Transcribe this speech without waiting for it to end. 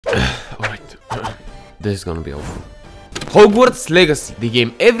Alright, this is gonna be awful. Hogwarts Legacy, the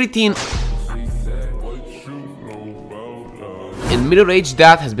game everything in middle age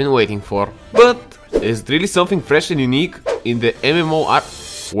that has been waiting for. But is really something fresh and unique in the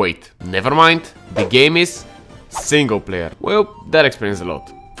MMOR? Wait, never mind, the game is single player. Well, that explains a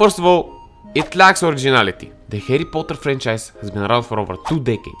lot. First of all, it lacks originality. The Harry Potter franchise has been around for over 2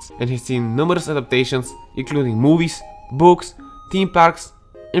 decades and has seen numerous adaptations, including movies, books, theme parks,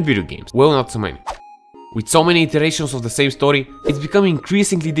 and video games. Well, not so many. With so many iterations of the same story, it's becoming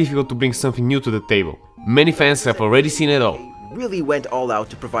increasingly difficult to bring something new to the table. Many fans have already seen it all. Really went all out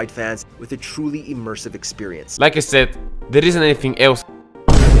to provide fans with a truly immersive experience. Like I said, there isn't anything else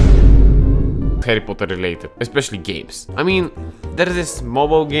Harry Potter related, especially games. I mean, there's this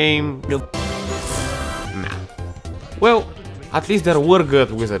mobile game. Nah. Well, at least there were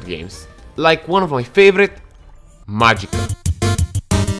good wizard games. Like one of my favorite, Magical.